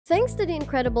Thanks to the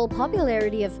incredible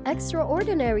popularity of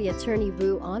Extraordinary Attorney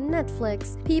Woo on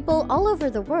Netflix, people all over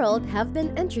the world have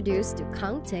been introduced to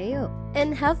Kang Tae Oh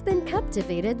and have been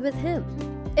captivated with him.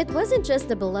 It wasn't just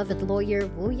the beloved lawyer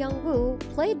Woo Young-woo,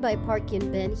 played by Park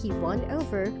Hyun-bin, he won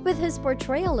over with his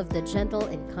portrayal of the gentle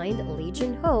and kind Lee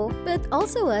Jun-ho, but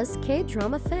also us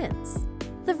K-drama fans.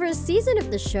 The first season of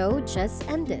the show just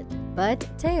ended, but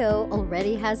Tae Oh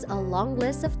already has a long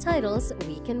list of titles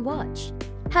we can watch.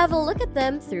 Have a look at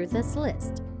them through this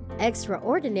list.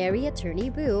 Extraordinary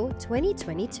Attorney Woo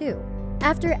 2022.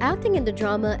 After acting in the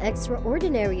drama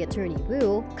Extraordinary Attorney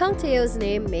Woo, Kang Tae Oh's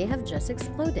name may have just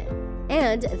exploded.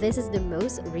 And this is the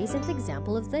most recent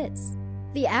example of this.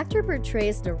 The actor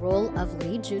portrays the role of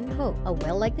Lee Jun-ho, a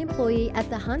well-liked employee at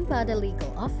the Hanbada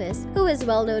legal office who is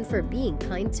well known for being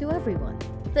kind to everyone.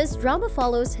 This drama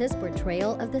follows his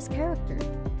portrayal of this character.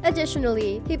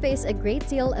 Additionally, he pays a great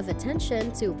deal of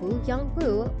attention to Woo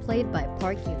Young-woo, played by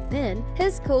Park Hyun-bin,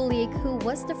 his colleague who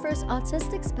was the first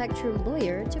autistic spectrum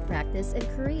lawyer to practice in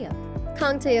Korea.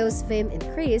 Kang Tae Oh's fame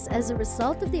increased as a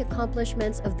result of the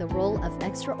accomplishments of the role of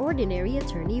Extraordinary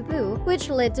Attorney Woo, which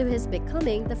led to his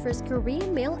becoming the first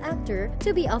Korean male actor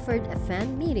to be offered a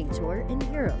fan meeting tour in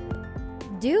Europe.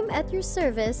 Doom at Your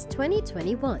Service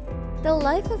 2021. The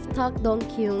life of Tak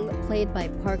Dong-kyung, played by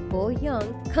Park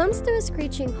Bo-young, comes to a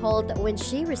screeching halt when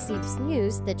she receives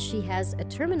news that she has a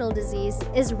terminal disease,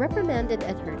 is reprimanded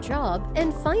at her job,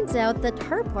 and finds out that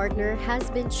her partner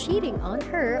has been cheating on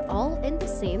her all in the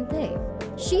same day.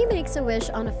 She makes a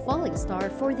wish on a falling star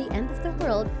for the end of the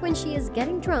world when she is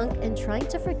getting drunk and trying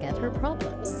to forget her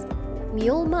problems.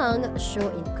 Myeol-mang, Sho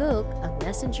In-kook, a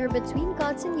messenger between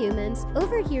gods and humans,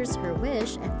 overhears her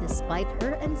wish and despite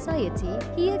her anxiety,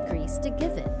 he agrees to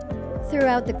give it.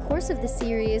 Throughout the course of the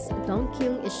series,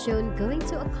 Dong-kyung is shown going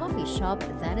to a coffee shop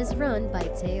that is run by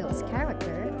Tae Oh's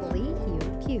character, Lee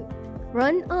Hyun-kyu.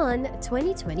 Run On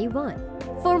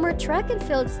 2021. Former track and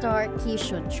field star Ki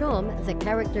Shun-chom, the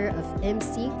character of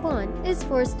MC Kwon, is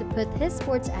forced to put his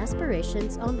sports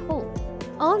aspirations on hold.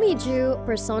 Oh Mi-ju,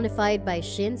 personified by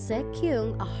Shin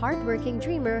Se-kyung, a hardworking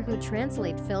dreamer who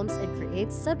translates films and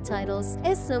creates subtitles,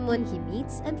 is someone he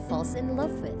meets and falls in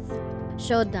love with.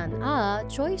 Sho Dan-ah,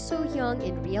 Choi So-young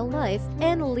in real life,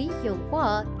 and Lee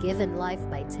Hyung-hwa, given life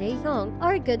by Tae-young,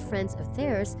 are good friends of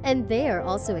theirs, and they are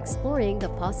also exploring the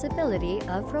possibility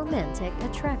of romantic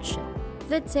attraction.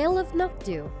 The Tale of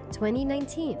Nokdu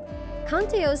 2019. Kang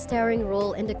Tae Oh's starring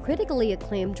role in the critically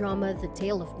acclaimed drama The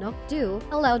Tale of Nokdu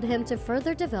allowed him to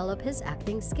further develop his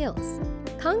acting skills.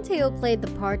 Kang Tae Oh played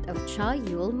the part of Cha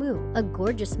Yul-moo, a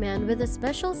gorgeous man with a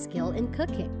special skill in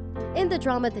cooking. In the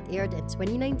drama that aired in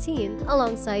 2019,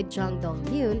 alongside Jang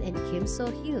Dong-yoon and Kim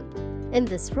So-hyun. In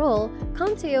this role,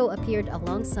 Kang Tae Oh appeared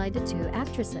alongside the two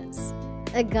actresses.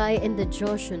 A guy in the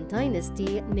Joseon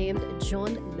dynasty named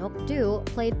Jeon Nokdu,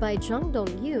 played by Jang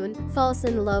Dong-yoon, falls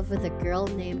in love with a girl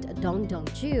named Dong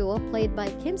Dong-ju, played by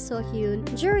Kim So-hyun,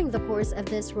 during the course of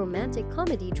this romantic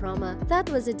comedy drama that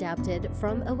was adapted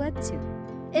from a webtoon.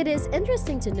 It is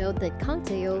interesting to note that Kang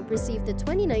Tae Oh received the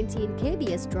 2019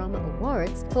 KBS Drama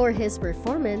Awards for his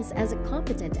performance as a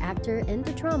competent actor in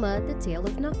the drama The Tale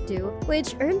of Nokdu,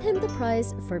 which earned him the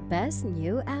prize for Best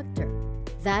New Actor.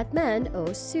 That Man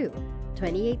Oh Soo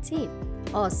 2018.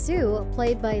 Oh Soo,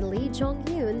 played by Lee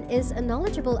Jong-hyun, is a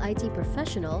knowledgeable IT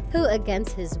professional who,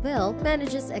 against his will,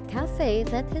 manages a cafe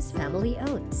that his family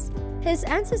owns. His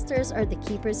ancestors are the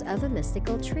keepers of a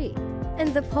mystical tree,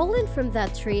 and the pollen from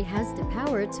that tree has the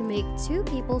power to make two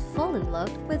people fall in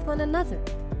love with one another.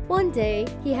 One day,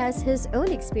 he has his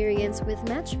own experience with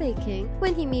matchmaking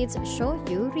when he meets Sho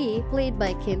Yu-ri, played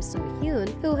by Kim So-hyun,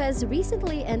 who has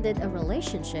recently ended a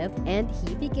relationship, and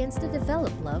he begins to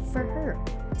develop love for her.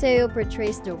 Tae Oh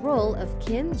portrays the role of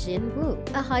Kim Jin-woo,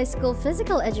 a high school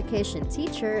physical education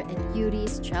teacher and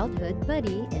Yuri's childhood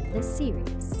buddy in this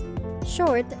series.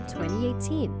 Short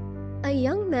 2018. A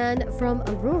young man from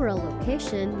a rural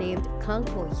location named Kang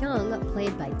Ho-young,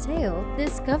 played by Tae Oh,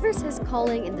 discovers his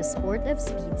calling in the sport of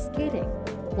speed skating.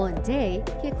 One day,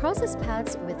 he crosses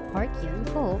paths with Park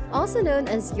Yun-ho, also known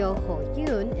as Yo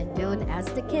Ho-yoon and known as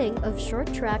the king of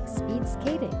short-track speed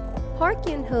skating. Park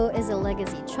Yun-ho is a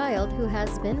legacy child who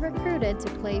has been recruited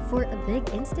to play for a big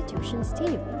institution's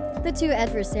team. The two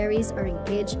adversaries are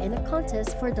engaged in a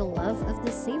contest for the love of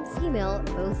the same female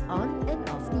both on and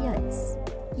off the ice.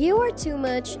 You Are Too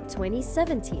Much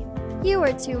 2017. You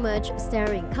Are Too Much,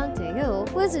 starring Kang Tae Oh,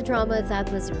 was a drama that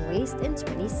was released in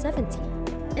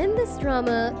 2017. In this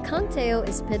drama, Kang Tae Oh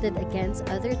is pitted against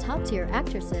other top-tier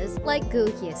actresses like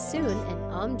Go Hye-sun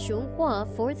and Am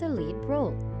Jung-hwa for the lead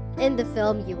role. In the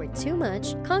film You Were Too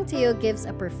Much, Kang Tae Oh gives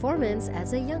a performance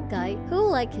as a young guy who,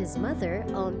 like his mother,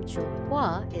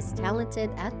 Jung-hwa, is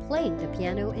talented at playing the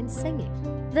piano and singing.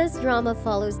 This drama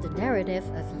follows the narrative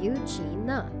of Yoo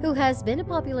Ji-na, who has been a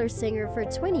popular singer for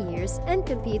 20 years and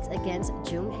competes against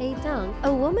Jung Hae-dang,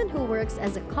 a woman who works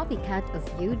as a copycat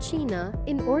of Yoo Ji-na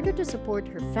in order to support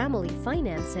her family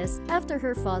finances after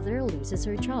her father loses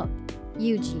her job.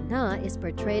 Yoo Ji-na is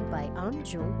portrayed by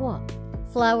Jung-hwa.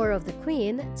 Flower of the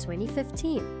Queen,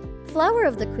 2015. Flower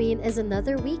of the Queen is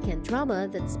another weekend drama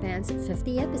that spans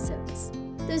 50 episodes.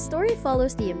 The story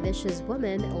follows the ambitious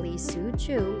woman Lee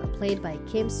Soo-jung, played by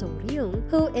Kim Song-ryung,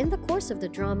 who in the course of the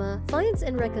drama finds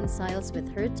and reconciles with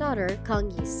her daughter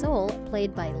Kang Yi-sol,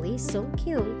 played by Lee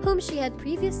Song-kyung, whom she had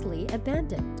previously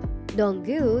abandoned.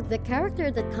 Dong-gu, the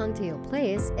character that Kang Tae Oh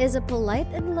plays, is a polite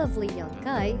and lovely young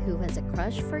guy who has a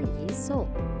crush for Yi-sol.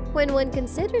 When one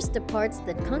considers the parts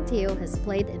that Kang Tae Oh has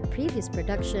played in previous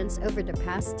productions over the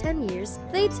past 10 years,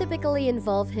 they typically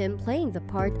involve him playing the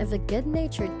part of a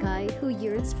good-natured guy who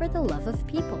yearns for the love of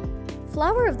people.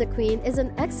 Flower of the Queen is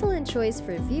an excellent choice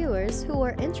for viewers who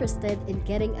are interested in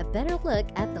getting a better look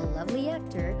at the lovely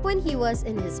actor when he was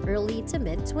in his early to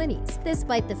mid-20s,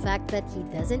 despite the fact that he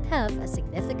doesn't have a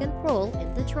significant role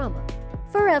in the drama.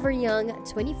 Forever Young,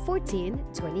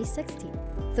 2014-2016.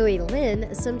 Thuy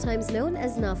Linh, sometimes known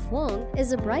as Na Phuong,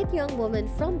 is a bright young woman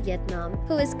from Vietnam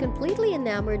who is completely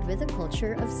enamored with the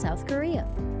culture of South Korea.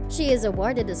 She is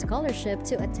awarded a scholarship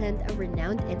to attend a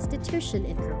renowned institution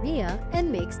in Korea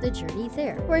and makes the journey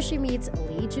there, where she meets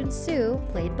Lee Jun-ho,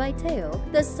 played by Tae Oh,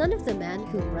 the son of the man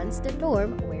who runs the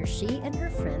dorm where she and her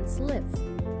friends live.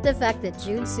 The fact that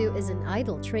Jun-soo is an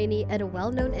idol trainee at a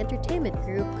well-known entertainment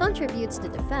group contributes to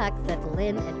the fact that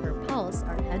Lin and her pals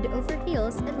are head over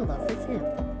heels in love with him.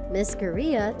 Miss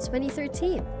Korea,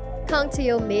 2013. Kang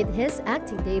Tae Oh made his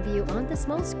acting debut on the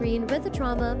small screen with the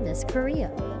drama Miss Korea.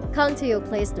 Kang Tae Oh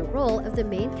plays the role of the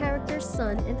main character's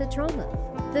son in the drama.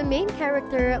 The main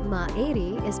character, Ma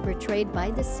Eri, is portrayed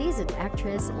by the seasoned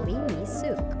actress Lee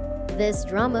Mi-suk. This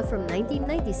drama from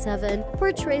 1997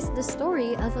 portrays the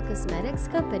story of a cosmetics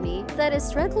company that is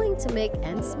struggling to make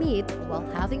ends meet while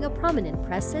having a prominent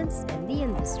presence in the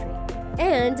industry.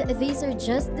 And these are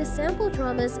just the sample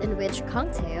dramas in which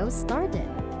Kang Tae Oh starred in.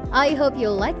 I hope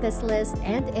you'll like this list,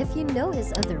 and if you know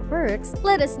his other works,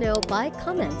 let us know by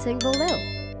commenting below.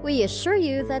 We assure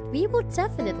you that we will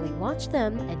definitely watch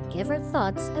them and give our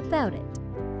thoughts about it.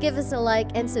 Give us a like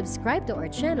and subscribe to our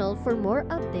channel for more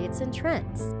updates and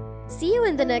trends. See you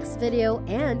in the next video,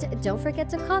 and don't forget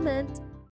to comment.